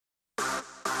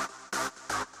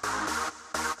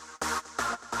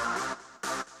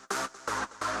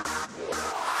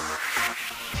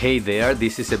Hey there,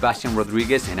 this is Sebastian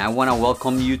Rodriguez and I want to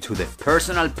welcome you to the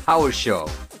Personal Power Show.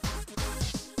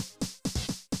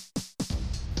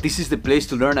 This is the place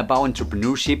to learn about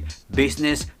entrepreneurship,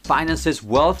 business, finances,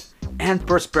 wealth, and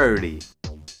prosperity.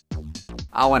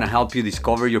 I want to help you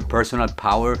discover your personal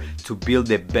power to build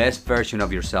the best version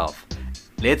of yourself.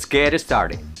 Let's get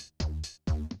started.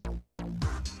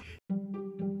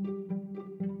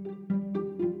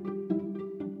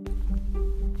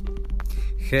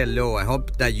 Hello, I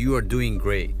hope that you are doing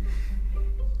great.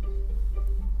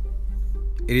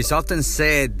 It is often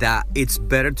said that it's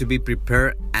better to be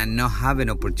prepared and not have an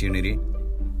opportunity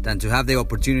than to have the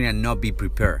opportunity and not be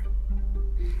prepared.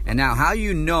 And now, how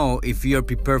you know if you're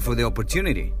prepared for the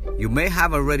opportunity? You may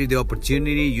have already the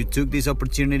opportunity, you took this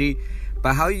opportunity,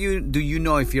 but how do you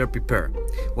know if you're prepared?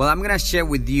 Well, I'm going to share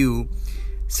with you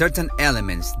certain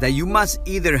elements that you must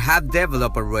either have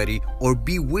developed already or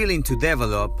be willing to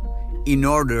develop in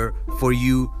order for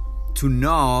you to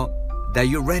know that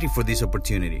you're ready for this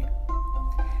opportunity.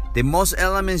 The most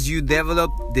elements you develop,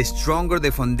 the stronger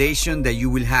the foundation that you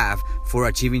will have for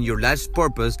achieving your life's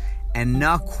purpose and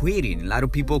not quitting. A lot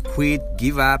of people quit,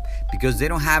 give up because they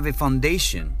don't have a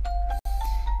foundation.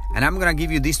 And I'm going to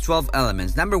give you these 12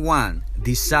 elements. Number 1,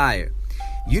 desire.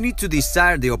 You need to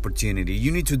desire the opportunity.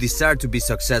 You need to desire to be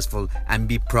successful and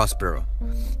be prosperous.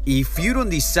 If you don't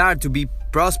desire to be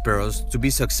prosperous, to be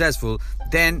successful,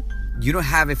 then you don't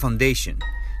have a foundation.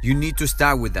 You need to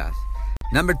start with that.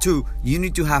 Number 2, you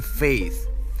need to have faith.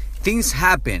 Things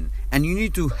happen and you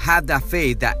need to have that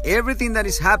faith that everything that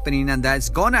is happening and that's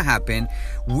gonna happen,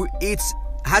 it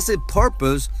has a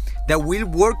purpose that will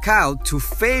work out to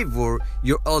favor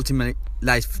your ultimate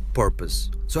life purpose.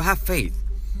 So have faith.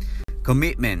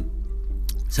 Commitment.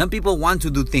 Some people want to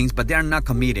do things but they are not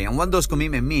committed. And what does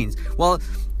commitment mean? Well,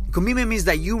 commitment means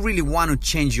that you really want to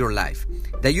change your life,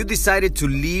 that you decided to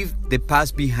leave the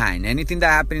past behind. Anything that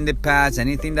happened in the past,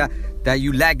 anything that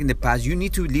you lack in the past, you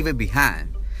need to leave it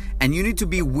behind. And you need to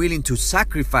be willing to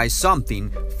sacrifice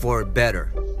something for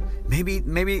better.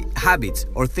 Maybe habits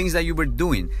or things that you were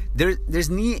doing. There's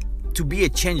need to be a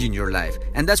change in your life.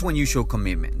 And that's when you show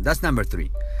commitment. That's number 3.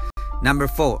 Number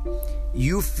 4,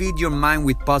 you feed your mind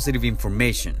with positive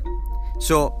information.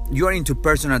 So you are into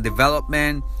personal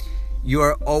development. You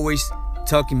are always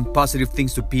talking positive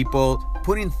things to people,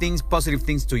 putting positive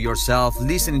things to yourself,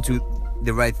 listening to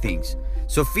the right things.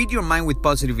 So feed your mind with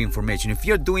positive information. If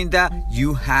you're doing that,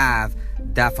 you have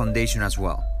that foundation as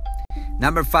well.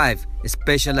 Number 5,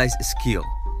 specialized skill.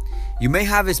 You may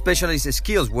have a specialized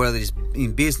skills, whether it's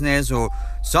in business or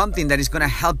something that is going to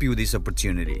help you with this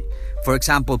opportunity. For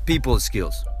example, people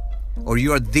skills. Or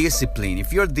you are disciplined.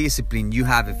 If you're disciplined, you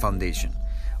have a foundation.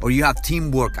 Or you have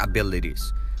teamwork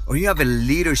abilities. Or you have a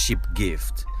leadership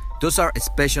gift. Those are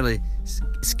especially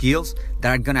skills that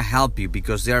are going to help you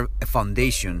because they're a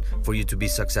foundation for you to be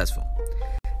successful.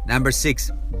 Number 6,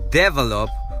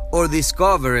 develop or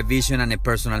discover a vision and a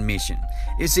personal mission.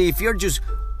 You see, if you're just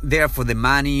there for the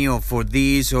money or for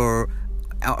this or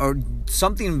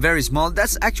something very small,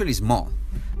 that's actually small.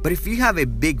 But if you have a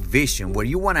big vision where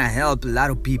you want to help a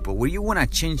lot of people, where you want to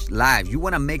change lives, you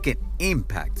want to make an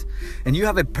impact, and you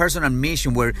have a personal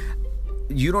mission where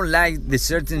you don't like the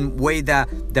certain way that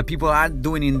people are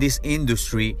doing in this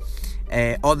industry,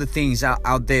 all the things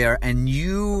out there, and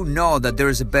you know that there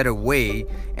is a better way,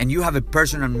 and you have a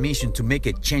personal mission to make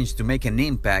a change, to make an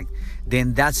impact,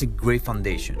 then that's a great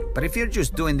foundation. But if you're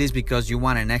just doing this because you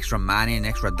want an extra money and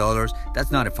extra dollars,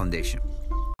 that's not a foundation.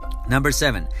 Number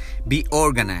 7, be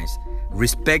organized.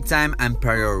 Respect time and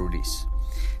priorities.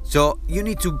 So you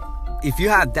need to, if you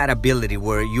have that ability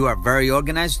where you are very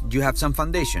organized, you have some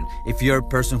foundation. If you're a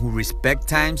person who respects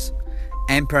times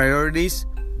and priorities,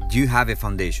 you have a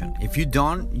foundation. If you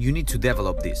don't, you need to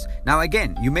develop this. Now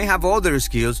again, you may have other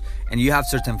skills and you have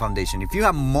certain foundation. If you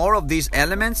have more of these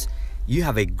elements, you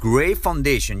have a great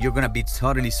foundation. You're going to be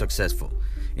totally successful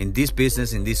in this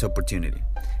business, in this opportunity.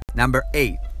 Number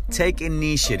 8, take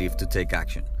initiative to take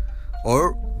action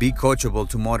or be coachable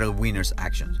to model winners'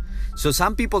 actions. So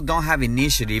some people don't have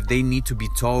initiative. They need to be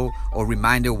told or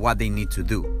reminded what they need to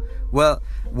do. Well,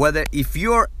 if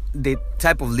you're the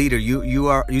type of leader,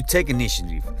 you take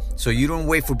initiative. So you don't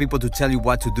wait for people to tell you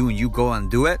what to do and you go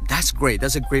and do it. That's great.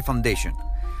 That's a great foundation.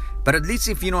 But at least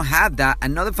if you don't have that,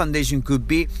 another foundation could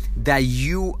be that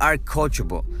you are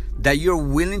coachable, that you're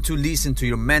willing to listen to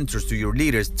your mentors, to your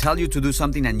leaders, tell you to do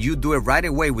something and you do it right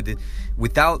away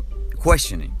without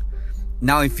questioning.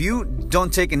 Now, if you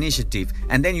don't take initiative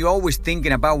and then you're always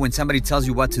thinking about when somebody tells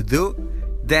you what to do,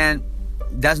 then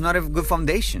that's not a good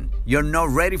foundation. You're not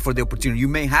ready for the opportunity. You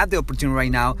may have the opportunity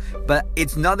right now, but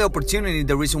it's not the opportunity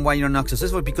the reason why you're not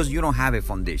successful, because you don't have a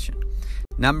foundation.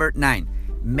 Number 9,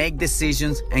 make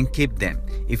decisions and keep them.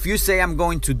 If you say I'm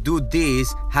going to do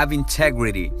this, have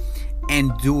integrity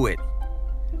and do it.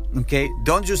 Okay?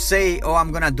 Don't just say, oh,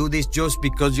 I'm gonna do this just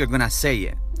because you're gonna say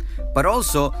it. But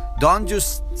also, don't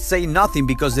just say nothing,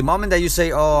 because the moment that you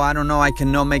say, oh, I don't know, I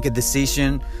cannot make a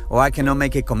decision or I cannot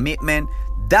make a commitment,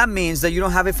 that means that you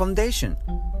don't have a foundation.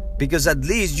 Because at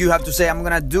least you have to say, I'm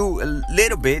gonna do a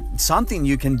little bit, something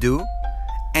you can do,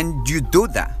 and you do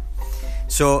that.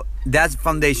 So that's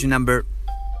foundation number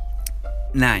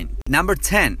 9. Number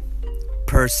 10,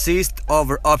 persist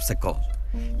over obstacles.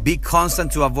 Be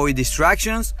constant to avoid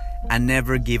distractions and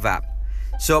never give up.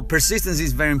 So persistence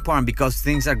is very important, because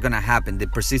things are gonna happen. The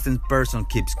persistent person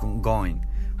keeps going.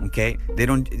 Okay? They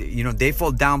don't, they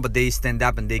fall down, but they stand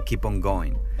up and they keep on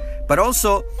going. But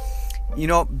also, you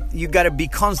gotta be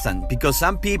constant, because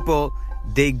some people,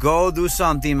 they go do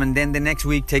something and then the next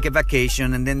week take a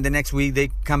vacation and then the next week they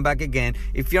come back again.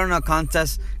 If you're not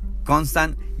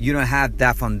constant, you don't have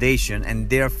that foundation, and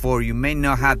therefore you may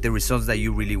not have the results that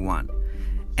you really want.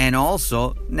 And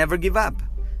also, never give up.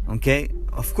 Okay?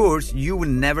 Of course, you will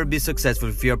never be successful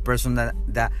if you're a person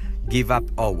that give up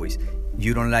always.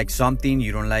 You don't like something,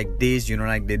 you don't like this, you don't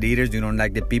like the leaders, you don't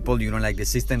like the people, you don't like the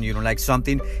system, you don't like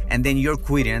something, and then you're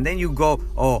quitting. And then you go,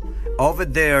 oh, over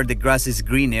there the grass is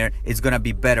greener, it's gonna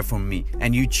be better for me.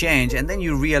 And you change, and then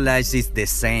you realize it's the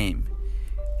same.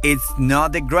 It's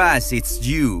not the grass, it's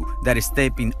you that is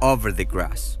stepping over the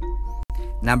grass.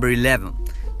 Number 11,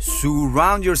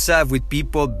 surround yourself with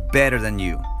people better than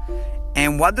you.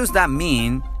 And what does that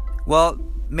mean? Well,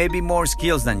 maybe more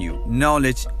skills than you,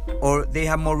 knowledge, or they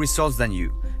have more results than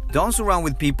you. Don't surround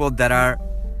with people that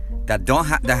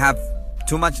have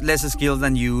too much less skills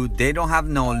than you. They don't have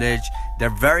knowledge. They're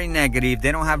very negative.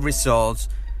 They don't have results.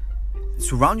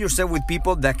 Surround yourself with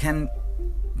people that can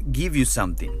give you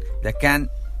something, that can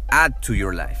add to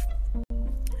your life.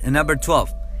 And number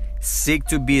 12, seek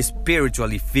to be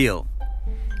spiritually filled.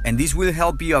 And this will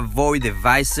help you avoid the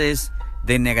vices,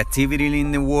 the negativity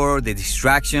in the world, the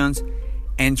distractions,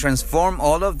 and transform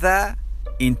all of that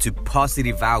into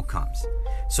positive outcomes.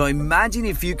 So imagine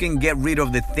if you can get rid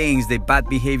of the things, the bad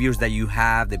behaviors that you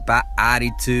have, the bad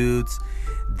attitudes,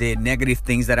 the negative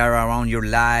things that are around your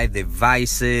life, the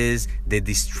vices, the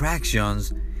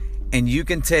distractions, and you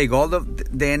can take all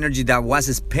of the energy that was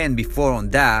spent before on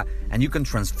that, and you can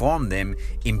transform them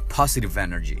in positive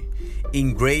energy,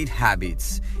 in great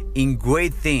habits, in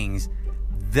great things.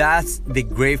 That's the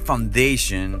great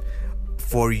foundation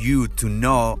for you to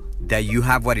know that you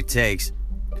have what it takes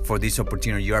for this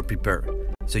opportunity. You are prepared.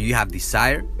 So you have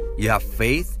desire, you have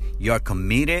faith, you are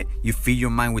committed, you feed your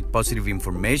mind with positive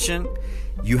information,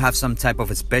 you have some type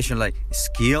of a special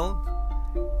skill,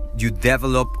 you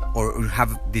develop or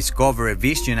have discovered a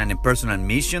vision and a personal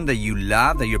mission that you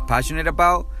love, that you're passionate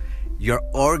about, you're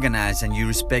organized and you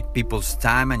respect people's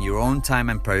time and your own time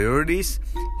and priorities,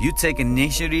 you take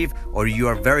initiative, or you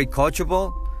are very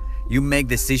coachable, you make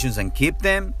decisions and keep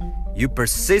them, you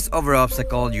persist over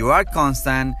obstacles, you are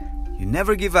constant, you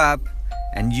never give up,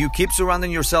 and you keep surrounding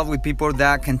yourself with people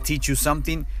that can teach you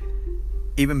something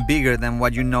even bigger than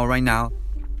what you know right now,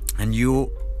 and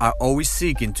you are always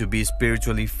seeking to be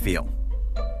spiritually filled.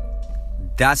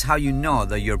 That's how you know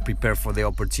that you're prepared for the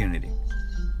opportunity.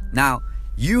 Now,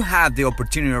 you have the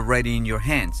opportunity already in your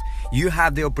hands. You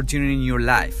have the opportunity in your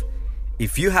life.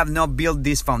 If you have not built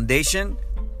this foundation,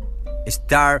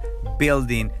 start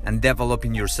building and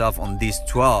developing yourself on these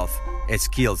 12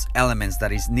 skills, elements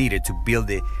that is needed to build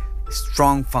a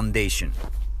strong foundation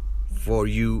for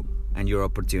you and your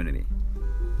opportunity.